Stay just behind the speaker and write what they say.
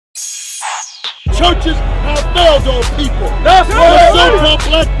churches have failed on people. That's right. So-called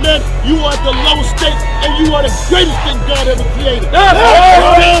black men, you are the lowest state, and you are the greatest thing God ever created. That's It's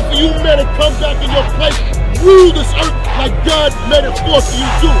right. time for you men to come back in your place, rule this earth like God made it for you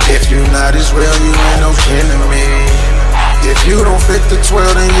to do. If you're not Israel, you ain't no kin to me. If you don't fit the 12,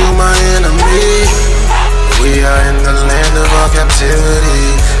 then you my enemy. We are in the land of our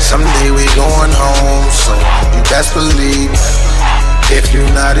captivity. Someday we going home, so you best believe. If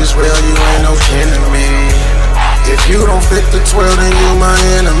you're not Israel, you ain't no kin to me. If you don't fit the 12, then you my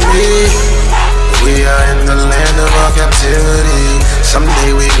enemy. We are in the land of our captivity.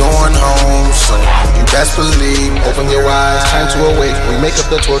 Someday we going home, so you best believe. Open your eyes, time to awake. We make up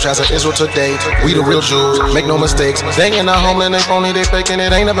the 12 tribes of Israel today. We the real Jews, make no mistakes. They ain't our homeland, they phony, they faking.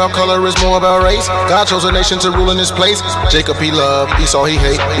 It ain't about color, it's more about race. God chose a nation to rule in this place. Jacob he loved, Esau he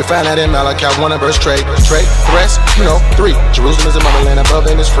hate. You find that in Malachi 1 and verse 3. Threats, you know, 3. Jerusalem is the motherland, above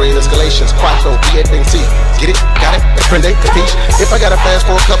and it's free. Escalations, 4, B-A-B-C. Get it? Got it? Prende, capiche? If I gotta fast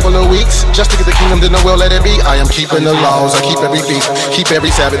for a couple of weeks just to get the kingdom, then I will let it be. I am keeping the laws, I keep every beat, keep every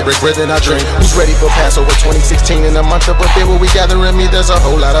Sabbath, break bread and I drink. Who's ready for Passover 2016? In a month of a bit where we gather in me, there's a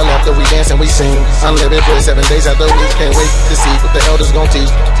whole lot of laughter, we dance and we sing. Unlimited bread 7 days after week, can't wait to see what the elders gon' teach.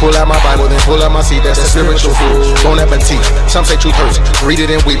 Pull out my Bible, then pull out my seed, that's the spiritual food. Bon appetit, some say truth hurts, read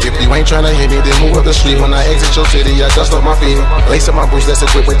it and weep. If you ain't trying to hear me, then move up the street. When I exit your city, I dust off my feet, lace up my boots, let's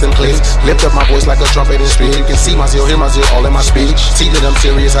equip with them cleats. Lift up my voice like a trumpet in the street. You can see my zeal, hear my zeal, all in my speech. See that I'm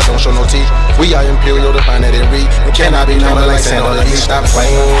serious, I don't show no teeth. We are imperial, define it and read. And cannot be numbered like sand on the beach. Stop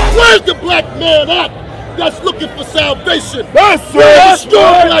playing. Where's the black man at that's looking for salvation? That's Where's the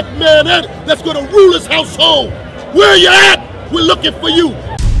right. strong black man at that's gonna rule his household? Where you at? We're looking for you.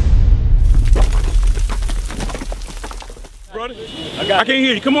 Brother, I can't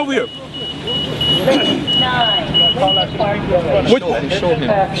hear you. Come over here. 9. Show him.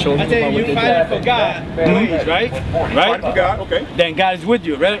 I tell you, you fighting for God, please, right? Right? For God, okay. Then God is with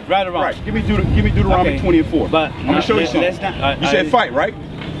you, right or wrong? Right. Give me Deuteronomy 20 and 4. But I'm gonna show you something. You said fight, right?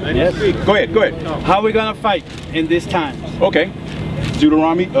 Yes. Go ahead. How are we gonna fight in this time? Okay.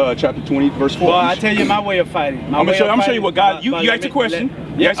 Deuteronomy chapter 20, verse 4. Well, I tell you my way of fighting. I'm gonna show you what God. You asked a question.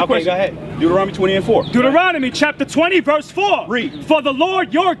 You asked a question. Go ahead. Deuteronomy 20 and 4. Deuteronomy chapter 20 verse 4. Read. For the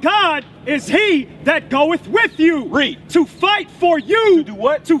Lord your God is he that goeth with you. Read. To fight for you. To do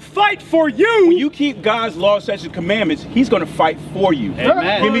what? To fight for you. When you keep God's laws, statutes, and commandments, he's going to fight for you.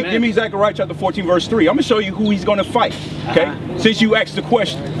 Amen. Give me Zechariah chapter 14 verse 3. I'm going to show you who he's going to fight. Okay? Since you asked the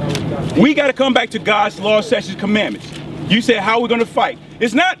question. We got to come back to God's laws, statutes, and commandments. You said how we're going to fight.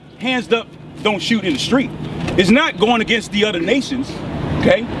 It's not hands up, don't shoot in the street. It's not going against the other nations.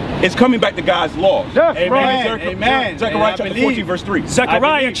 Okay? It's coming back to God's laws. Yes, amen. Amen. Zechariah chapter 14 verse 3.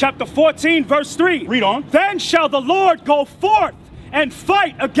 Zechariah chapter 14 verse 3. Read on. Then shall the Lord go forth and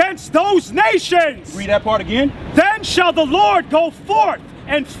fight against those nations. Read that part again. Then shall the Lord go forth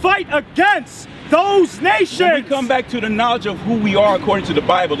and fight against those nations. When we come back to the knowledge of who we are according to the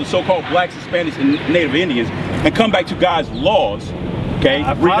Bible, the so-called blacks, Hispanics, and Native Indians, and come back to God's laws, okay?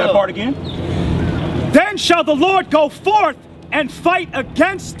 Read that part again. Then shall the Lord go forth and fight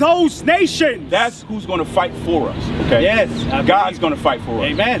against those nations. That's who's going to fight for us, okay? Yes. God's going to fight for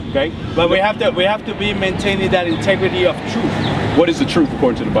us. Amen. Okay? But we have to be maintaining that integrity of truth. What is the truth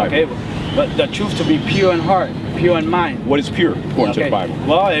according to the Bible? Okay. But the truth to be pure in heart, pure in mind. What is pure according to the Bible?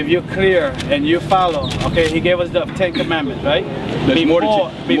 Well, if you're clear and you follow, okay, he gave us the 10 commandments, right?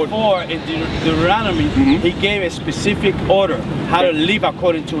 Before in Deuteronomy, he gave a specific order how to live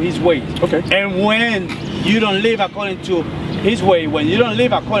according to his ways. Okay. And when you don't live according to his way,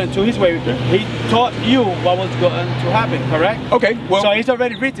 he taught you what was going to happen, correct? Okay. Well, so it's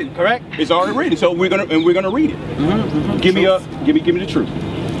already written, correct? It's already written. So we're gonna read it. Give me the truth.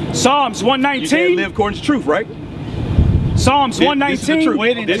 Psalms 119. You can't live according to truth, right? Psalms 119.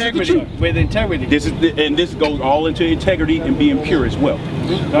 With integrity. With integrity. This goes all into integrity and being pure as well.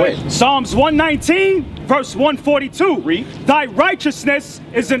 Go ahead. Psalms 119, verse 142. Read. Thy righteousness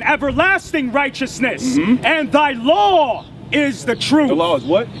is an everlasting righteousness, and thy law is the truth. The law is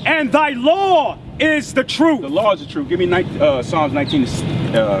what? And thy law is the truth. The law is the truth. Give me Psalms 19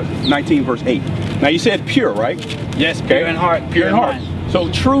 verse 8. Now you said pure, right? Yes, pure in heart. Pure in heart. So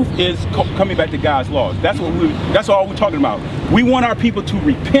truth is coming back to God's laws. That's all we're talking about. We want our people to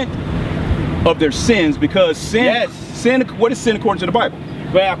repent of their sins because sin. What is sin according to the Bible?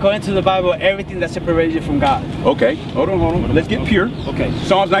 Well, according to the Bible, everything that separates you from God. Okay, hold on. Let's get pure. Okay.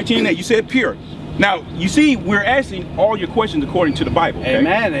 Psalms 19:8. You said pure. Now you see, we're asking all your questions according to the Bible. Okay?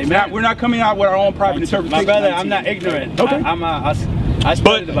 Amen. Amen. We're not coming out with our own private interpretation. My brother, I'm not ignorant. Okay. I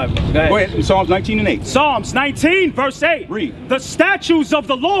studied the Bible. Go ahead. Psalms 19 and 8. Psalms 19 verse 8. Read. The statutes of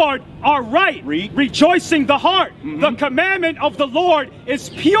the Lord are right, Read. Rejoicing the heart. The commandment of the Lord is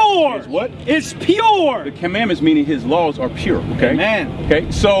pure. Is what? Is pure. The commandments meaning his laws are pure. Okay. Amen. Okay.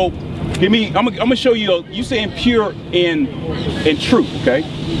 So, I'm gonna show you. You saying pure in truth. Okay.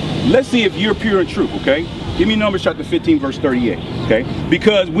 Let's see if you're pure in truth. Okay. Give me Numbers chapter 15 verse 38. Okay.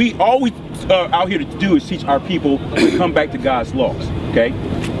 Because all we out here to do is teach our people to come back to God's laws. Okay.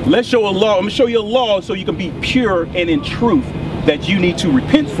 Let's show a law. I'm gonna show you a law so you can be pure and in truth that you need to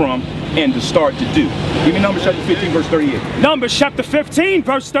repent from and to start to do. Give me Numbers chapter 15 verse 38. Numbers chapter 15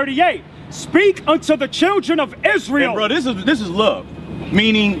 verse 38. Speak unto the children of Israel. And bro, this is love.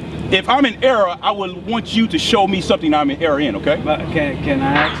 Meaning, if I'm in error, I would want you to show me something I'm in error in, okay? But can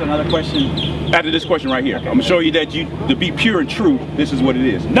I ask another question? After this question right here. Okay. I'm going to show you that to be pure and true, this is what it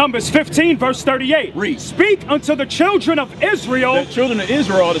is. Numbers 15 verse 38. Read. Speak unto the children of Israel. The children of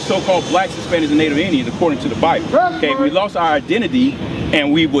Israel are the so-called blacks, Hispanics, and Native Indians, according to the Bible. Okay, we lost our identity,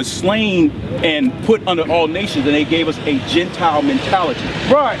 and we were slain and put under all nations, and they gave us a Gentile mentality.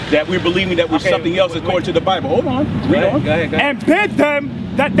 Right. That we're believing that we're something else according to the Bible. Hold on. Read on. Go ahead. And bid them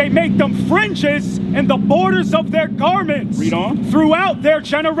that they make them fringes in the borders of their garments. Read on. Throughout their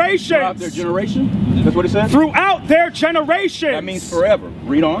generations. Throughout their generation? That's what it says? Throughout their generations. That means forever.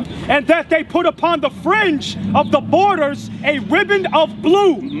 Read on. And that they put upon the fringe of the borders a ribbon of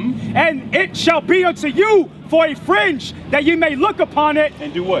blue. And it shall be unto you for a fringe, that you may look upon it.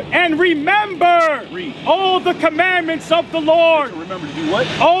 And do what? And remember. Read. All the commandments of the Lord. So remember to do what?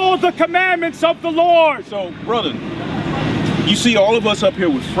 All the commandments of the Lord. So, brother, you see all of us up here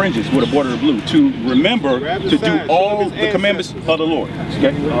with fringes with a border of blue to remember to do all the commandments of the Lord.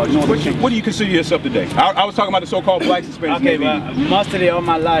 Okay? What do you consider yourself today? I was talking about the so-called blacks, Hispanics, Okay, but mostly all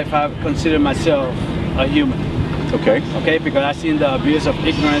my life I've considered myself a human. Okay. Okay, because I've seen the abuse of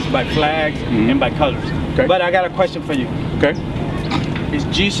ignorance by flags and by colors. Okay. But I got a question for you. Okay. Is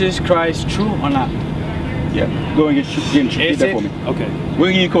Jesus Christ true or not? Yeah. Go and get that for me. Okay. We're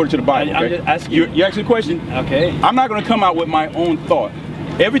going to get according to the Bible. I'm Okay? just asking you. You asked a question. Okay. I'm not going to come out with my own thought.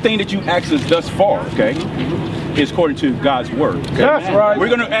 Everything that you asked us thus far, okay, is according to God's word. Okay? That's right. We're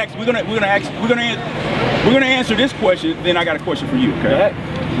going to answer this question. Then I got a question for you. Okay.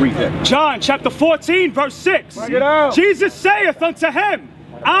 Read that. John chapter 14 verse 6. Bring it out. Jesus saith unto him,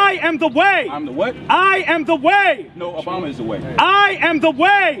 I am the way. I'm the what? I am the way. No, Obama is the way. I am the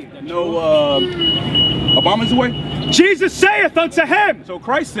way. No, Obama is the way. Jesus saith unto him, So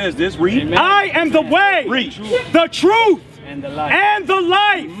Christ says this. Read. Amen. I am the way, Read. the truth, And the life. and the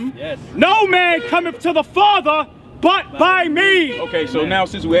life. Yes. No man cometh to the Father but by me. Okay, so now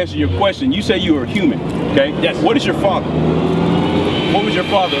since we answered your question, you say you are human. Okay. Yes. What is your father? What was your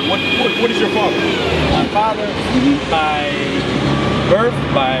father? What is your father? My father, by birth,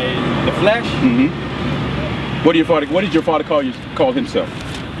 by the flesh, What did your father call himself?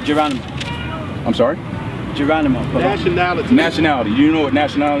 Geronimo. I'm sorry? Geronimo. Nationality. Nationality. Do you know what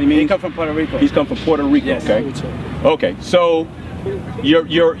nationality means? He come from Puerto Rico. He's come from Puerto Rico. Yes. Okay. Okay. So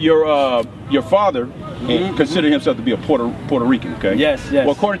your father considered himself to be a Puerto Rican. Okay. Yes. Yes.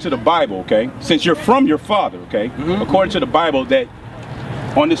 Well, according to the Bible, okay, since you're from your father, okay, according to the Bible, that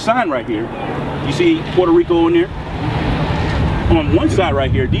on this sign right here, you see Puerto Rico on there. On one side right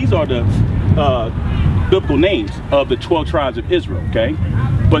here, these are the biblical names of the 12 tribes of Israel. Okay.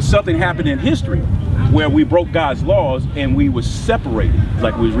 But something happened in history where we broke God's laws and we were separated,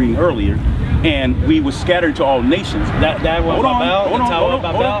 like we was reading earlier, and we were scattered to all nations. That one, Hold on, Babel, hold the on, Tower hold of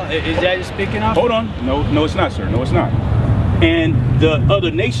on, Babel, hold on. is that you speaking of? Hold on. No, it's not, sir. No, it's not. And the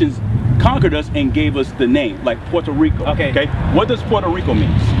other nations conquered us and gave us the name, like Puerto Rico. Okay. What does Puerto Rico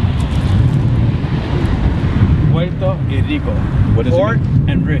mean? Puerto y Rico. What does it Port mean?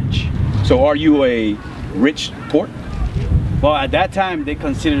 and rich. So are you a rich port? Well, at that time, they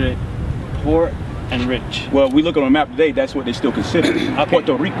considered it poor and rich. Well, we look on a map today, that's what they still consider.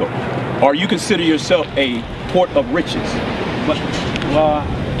 Puerto Rico. Or you consider yourself a port of riches? But, well,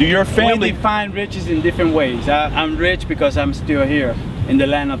 do your we family define riches in different ways. I'm rich because I'm still here in the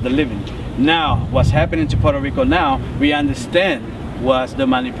land of the living. Now, what's happening to Puerto Rico now, we understand was the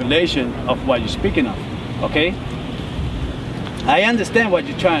manipulation of what you're speaking of, okay? I understand what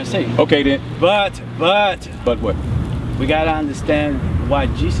you're trying to say. Okay then. But what? We gotta understand why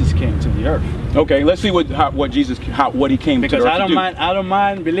Jesus came to the earth. Okay, let's see what he came because to the earth to do. I don't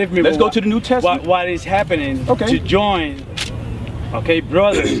mind, believe me. Let's go to the New Testament. What is happening to join, okay,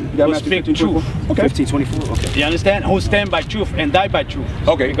 brothers who speak truth. Okay. 15:24. Okay. You understand? Who stand by truth and die by truth.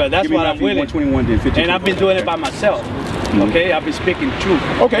 Okay. Because that's what I'm willing. 121 then 15. And I've been doing it by myself. Okay, I've been speaking truth.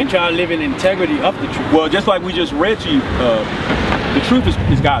 Okay. And trying to live in integrity of the truth. Well, just like we just read to you, The truth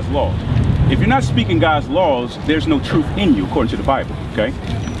is God's laws. If you're not speaking God's laws, there's no truth in you, according to the Bible, okay?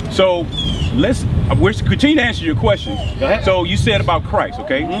 So we're continue to answer your question. Go ahead. So you said about Christ,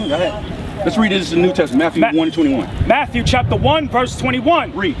 okay? Go ahead. Let's read this in the New Testament, Matthew 1:21. Matthew chapter 1, verse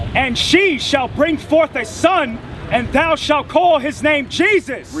 21. Read. And she shall bring forth a son, and thou shalt call his name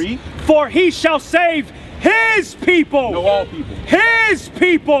Jesus. Read. For he shall save his people. No, all people. His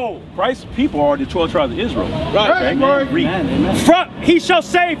people. Christ's people are the 12 tribes of Israel. Right. Okay? Read. Amen. He shall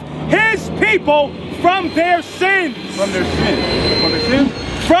save his people from their sins. From their sins. From their sins?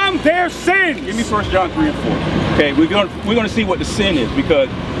 From their sins. Give me 1 John 3 and 4. Okay, we're gonna see what the sin is, because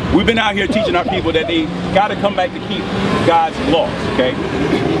we've been out here teaching our people that they gotta come back to keep God's laws, okay?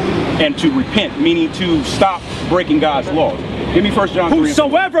 And to repent, meaning to stop breaking God's laws. Give me 1 John 3 and 4.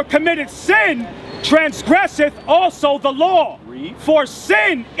 Whosoever committed sin transgresseth also the law. Read. For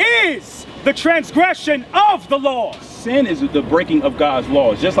sin is the transgression of the law. Sin is the breaking of God's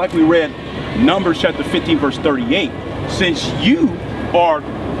laws. Just like we read Numbers chapter 15 verse 38. Since you are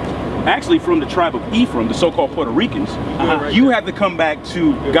actually from the tribe of Ephraim, the so-called Puerto Ricans, you have to come back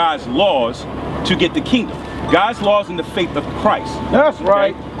to God's laws to get the kingdom. God's laws in the faith of Christ. That's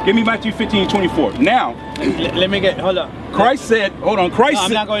right. Okay? Give me Matthew 15:24. Now, Let me get, hold up. Christ said, hold on, Christ No, I'm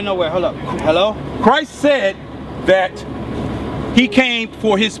said, not going nowhere. Hold up. Hello? Christ said that he came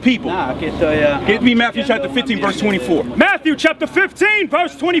for his people. Nah, aquí estoy. Give me Matthew chapter 15 verse 24. Matthew chapter 15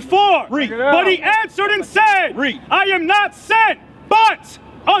 verse 24. Read. But he answered and said, Read. I am not sent but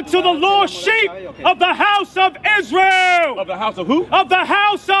unto the lost sheep of the house of Israel. Of the house of who? Of the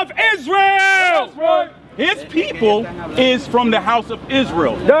house of Israel. Right. His people is from the house of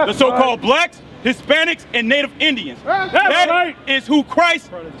Israel. That's The so-called blacks, Hispanics, and Native Indians. That's That right. is who Christ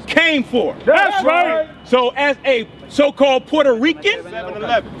came for. That's right. So as a so-called Puerto Rican,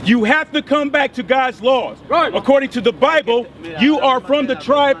 you have to come back to God's laws. Right. According to the Bible, you are from the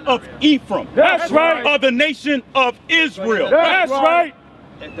tribe of Ephraim. That's right. Of the nation of Israel. That's right.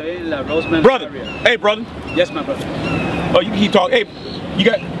 Estoy en la Roseman Brother, area. hey brother. Yes, my brother. Oh, you keep talking.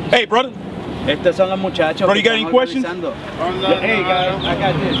 Hey brother. Estos son los muchachos. Bro, que you got any están questions? organizando. Hey, guys, I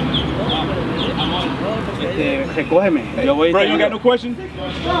got this. Recógeme. Yo voy Bro, you got no question?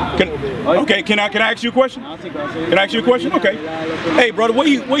 Okay, can I ask you a question? Can I ask you a question? Okay. Hey, brother, where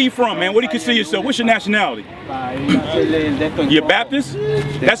you from, man? What do you consider yourself? What's your nationality? You're Baptist?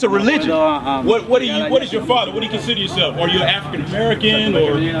 That's a religion. What is your father? What do you consider yourself? Are you African American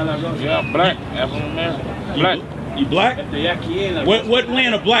or? Yeah, black. African American. Black. You black? What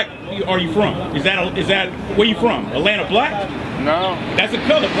land of black are you from? Is that where you from? A land of black? No. That's a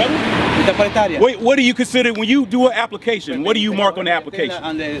color, brother. What do you consider when you do an application? What do you mark on the application?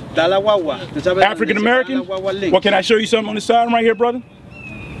 African American? Well, can I show you something on the side right here, brother?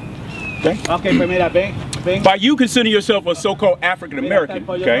 Okay. Okay, pues mira, ven. By you considering yourself a so-called African American,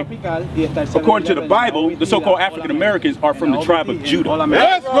 okay? According to the Bible, the so-called African Americans are from the tribe of Judah.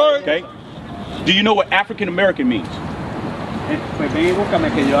 That's right. Okay. Do you know what African American means?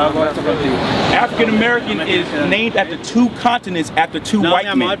 African American is named after two continents, after two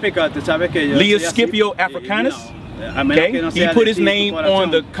white men. Leo Scipio Africanus. Okay, he put his name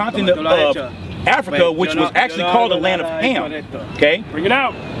on the continent of Africa, which was actually called the land of Ham. Okay, Bring it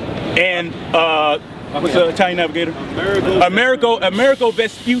out. and what's the Italian navigator? Amerigo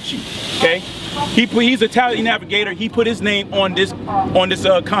Vespucci. Okay, he's an Italian navigator. He put his name on this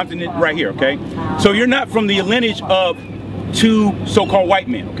continent right here. Okay, so you're not from the lineage of two so-called white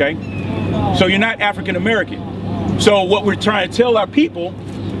men. Okay, so you're not African American. So what we're trying to tell our people,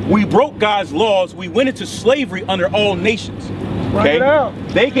 we broke God's laws. We went into slavery under all nations. Okay,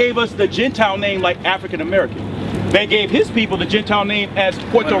 they gave us the Gentile name like African American. They gave his people the Gentile name as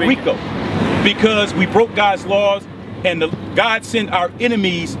Puerto Rico, because we broke God's laws, and God sent our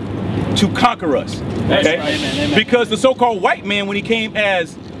enemies to conquer us. Okay, right. because the so-called white man, when he came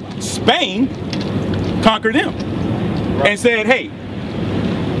as Spain, conquered them and said, "Hey,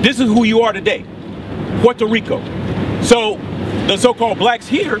 this is who you are today, Puerto Rico." So the so-called blacks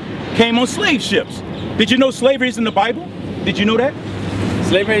here came on slave ships. Did you know slavery is in the Bible? Did you know that?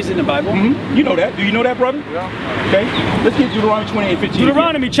 Slavery is in the Bible. Mm-hmm. You know that. Do you know that, brother? Yeah. Okay. Let's get Deuteronomy 28:15.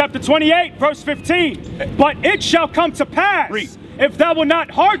 Deuteronomy chapter 28, verse 15. But it shall come to pass, Read. if thou wilt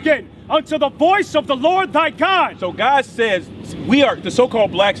not hearken unto the voice of the Lord thy God. So God says we are, the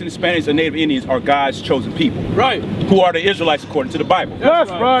so-called blacks and Hispanics and Native Indians are God's chosen people. Right. Who are the Israelites according to the Bible.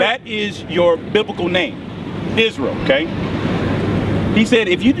 That's right. That is your biblical name, Israel, okay? He said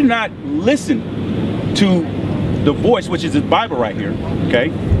if you do not listen to the voice, which is the Bible right here, okay?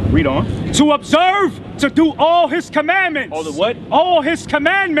 Read on. To observe, to do all his commandments. All the what? All his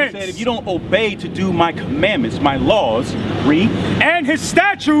commandments. He said, if you don't obey to do my commandments, my laws, read. And his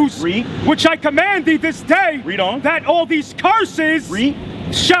statutes, read. Which I command thee this day. Read on. That all these curses, read.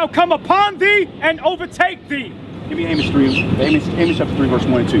 Shall come upon thee and overtake thee. Give me Amos 3, Amos chapter 3, verse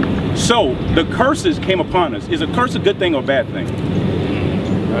 1 and 2. So, the curses came upon us. Is a curse a good thing or a bad thing?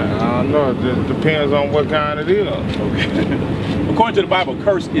 I don't know. It depends on what kind it is. Okay. According to the Bible,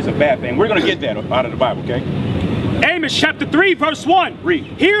 curse is a bad thing. We're going to get that out of the Bible, okay? Amos chapter 3, verse 1. Read.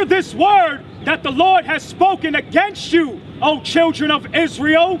 Hear this word that the Lord has spoken against you, O children of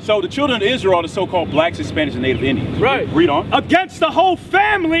Israel. So the children of Israel are the so-called blacks, Hispanics, and Native Indians. Right. Read on. Against the whole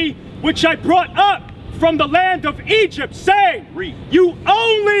family which I brought up from the land of Egypt, saying, read. You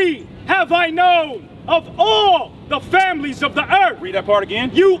only have I known of all the families of the earth. Read that part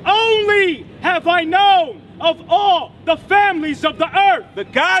again. You only have I known of all the families of the earth. The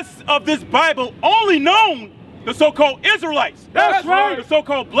gods of this Bible only known the so-called Israelites. That's right. The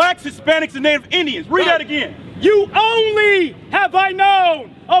so-called blacks, Hispanics, and Native Indians. Read that again. You only have I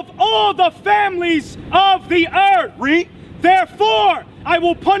known of all the families of the earth. Read. Therefore, I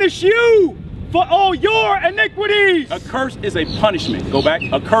will punish you for all your iniquities. A curse is a punishment. Go back.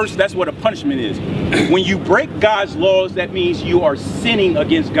 A curse, that's what a punishment is. When you break God's laws, that means you are sinning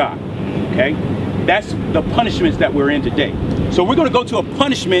against God. Okay? That's the punishments that we're in today. So we're going to go to a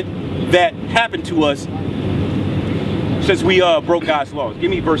punishment that happened to us since we broke God's laws. Give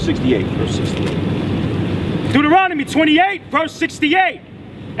me verse 68. Verse 68. Deuteronomy 28, verse 68.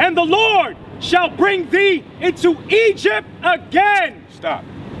 And the Lord shall bring thee into Egypt again. Stop.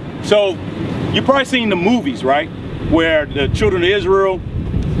 So, you've probably seen the movies, right? Where the children of Israel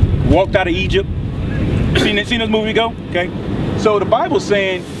walked out of Egypt. Seen this movie go? Okay. So the Bible's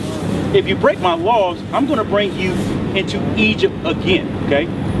saying, if you break my laws, I'm going to bring you into Egypt again. Okay.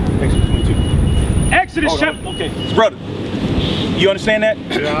 Exodus 22. Exodus chapter. Okay, brother. You understand that?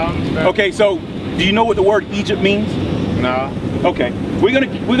 Yeah, I understand. Okay. So, do you know what the word Egypt means? No. Okay. We're gonna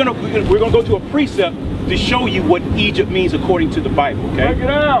go to a precept to show you what Egypt means according to the Bible. Okay. Break it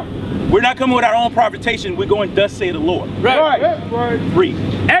out. We're not coming with our own provocation. We're going, thus say the Lord. Right. Read.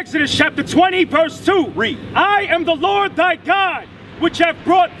 Exodus chapter 20, verse 2. Read. I am the Lord thy God, which have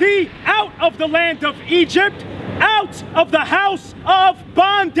brought thee out of the land of Egypt, out of the house of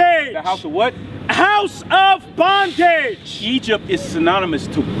bondage. The house of what? House of bondage. Egypt is synonymous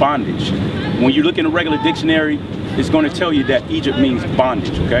to bondage. When you look in a regular dictionary, it's going to tell you that Egypt means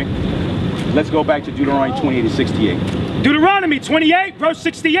bondage, okay? Let's go back to Deuteronomy 28 and 68. Deuteronomy 28, verse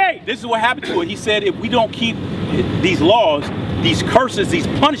 68. This is what happened to it. He said, if we don't keep these laws, these curses, these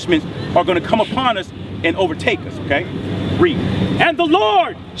punishments are going to come upon us and overtake us, okay? Read. And the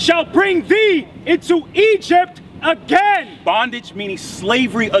Lord shall bring thee into Egypt again. Bondage meaning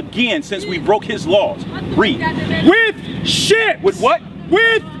slavery again, since we broke his laws. Read. With ships. With what?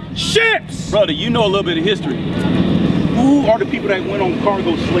 With ships. Brother, you know a little bit of history. Who are the people that went on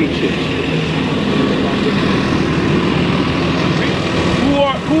cargo slave ships?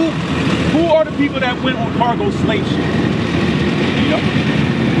 Who are the people that went on cargo slave ships? You know?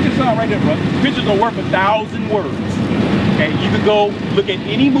 Look at this right there, brother. Pictures are worth 1,000 words. Okay, you can go look at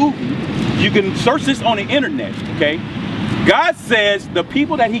any movie. You can search this on the internet, okay? God says the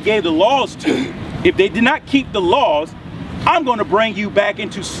people that he gave the laws to, if they did not keep the laws, I'm going to bring you back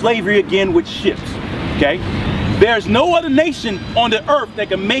into slavery again with ships, okay? There's no other nation on the earth that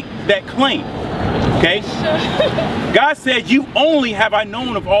can make that claim, okay? God said, you only have I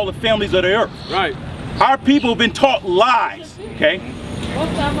known of all the families of the earth. Right. Our people have been taught lies, okay?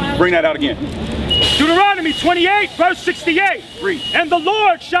 Bring that out again. Deuteronomy 28, verse 68. Read. And the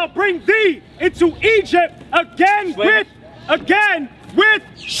Lord shall bring thee into Egypt again with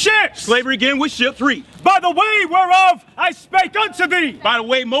ships. Slavery again with ships. Read. By the way whereof I spake unto thee. By the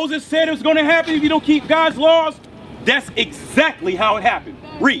way Moses said it was going to happen if you don't keep God's laws, that's exactly how it happened.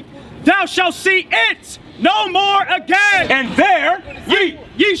 Read. Thou shalt see it no more again. And there, read.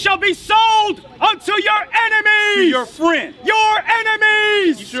 Ye shall be sold unto your enemies. To your friend. Your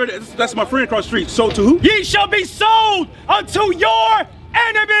enemies. You sure that's my friend across the street? Sold to who? Ye shall be sold unto your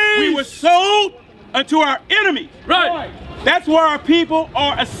enemies. We were sold unto our enemies. Right. That's why our people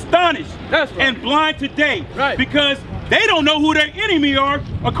are astonished and blind today. Right. Because they don't know who their enemy are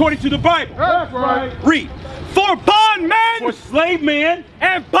according to the Bible. That's right. Read. For bondmen. For slave men.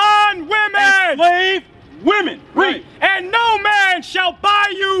 And bond women. And slave women. Read. And no man shall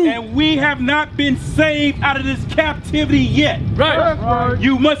buy you. And we have not been saved out of this captivity yet. Right. That's right.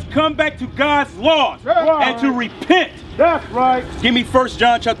 You must come back to God's laws and to repent. That's right. Give me 1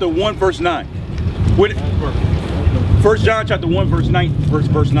 John chapter 1 verse 9. With 1 John chapter 1, verse 9.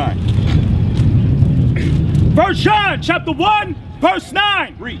 Verse 9. 1 John chapter 1, verse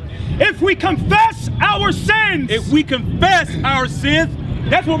 9. Read. If we confess our sins. If we confess our sins,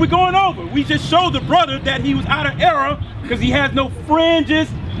 that's what we're going over. We just showed the brother that he was out of error because he has no fringes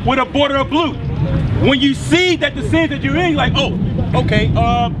with a border of blue. When you see that the sins that you're in, you're like, oh, okay,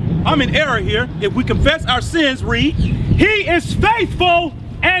 I'm in error here. If we confess our sins, read. He is faithful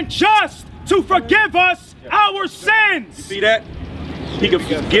and just to forgive us our sins. You see that? He can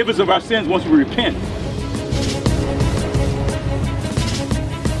forgive us of our sins once we repent.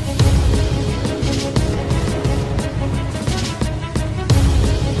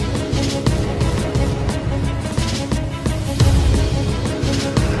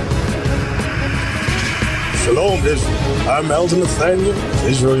 Shalom, Israel. I'm Elder Nathaniel,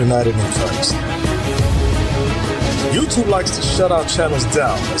 Israel United in Christ. YouTube likes to shut our channels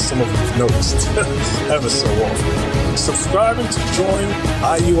down, as some of you have noticed, ever so often. Subscribing to join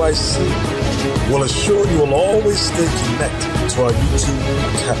IUIC will assure you will always stay connected to our YouTube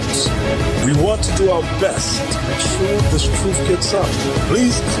accounts. We want to do our best to make sure this truth gets out.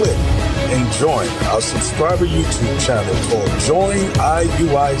 Please click and join our subscriber YouTube channel called Join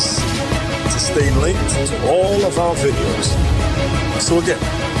IUIC to stay linked to all of our videos. So again,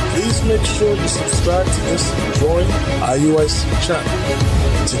 please make sure you subscribe to this Join IUIC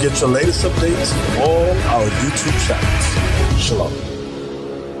channel to get your latest updates from all our YouTube channels. Shalom.